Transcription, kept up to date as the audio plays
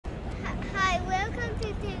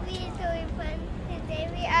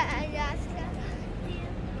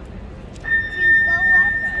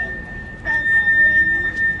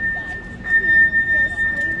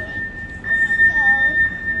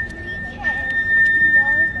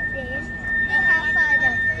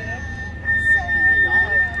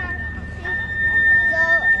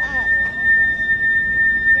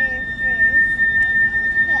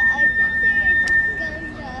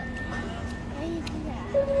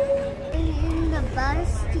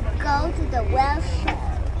bus to go to the whale show.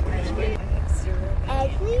 And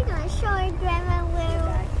we're going to show Grandma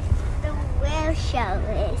where the whale show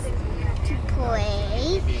is. To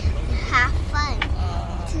play, to have fun,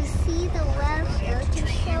 to see the whale show, to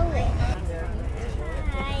show it.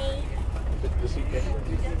 Hi.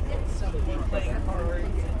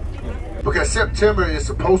 Because September is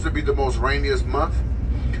supposed to be the most rainiest month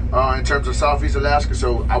in terms of Southeast Alaska,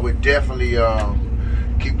 so I would definitely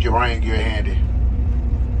keep your rain gear handy.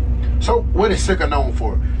 So what is Sitka known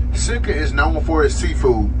for? Sitka is known for its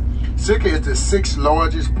seafood. Sitka is the 6th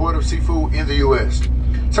largest port of seafood in the U.S.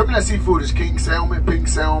 Some of that seafood is king salmon, pink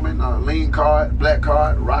salmon, lean cod, black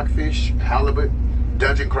cod, rockfish, halibut,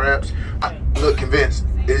 dungeon crabs. I look convinced.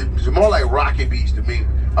 It's more like Rocky Beach to me,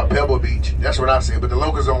 a Pebble Beach. That's what I say, but the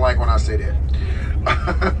locals don't like when I say that.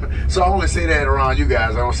 So I only say that around you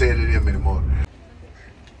guys. I don't say it to them anymore.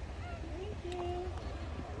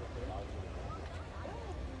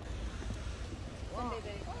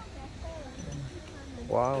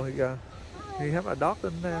 Wow, he have a dog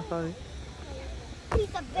in there, sorry. He's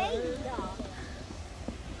a baby dog.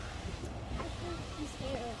 I think he's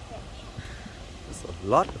scared of fish. There's a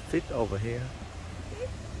lot of fish over here.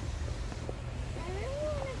 I really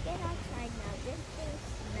want to get outside now. This thing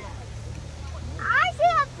smells. I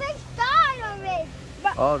see a fish died already.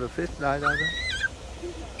 Oh, the fish died over there?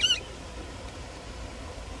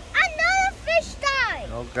 Another fish died.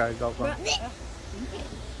 Okay, go. Can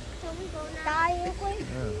we go now? Die real quick?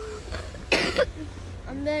 Yeah.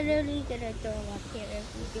 I'm literally gonna throw up here if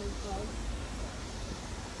we do go.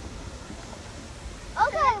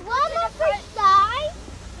 Okay, one more fish die.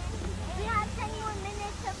 We have 10 more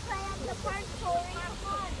minutes to play at the park, Tori.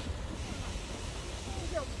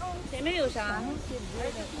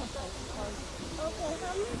 Okay,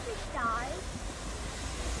 how many fish died?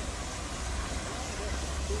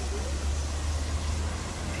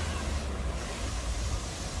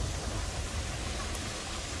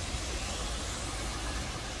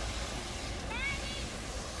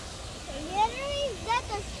 Literally, that's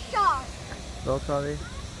a shark. Go, sorry.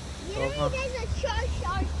 Literally, there's a shark.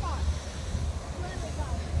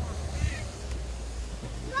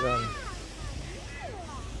 Yeah.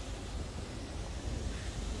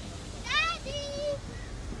 Daddy!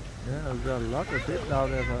 Yeah, there's a lot of fish down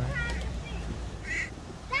there, boy.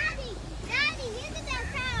 Daddy, look at that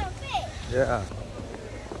pile of fish. Yeah.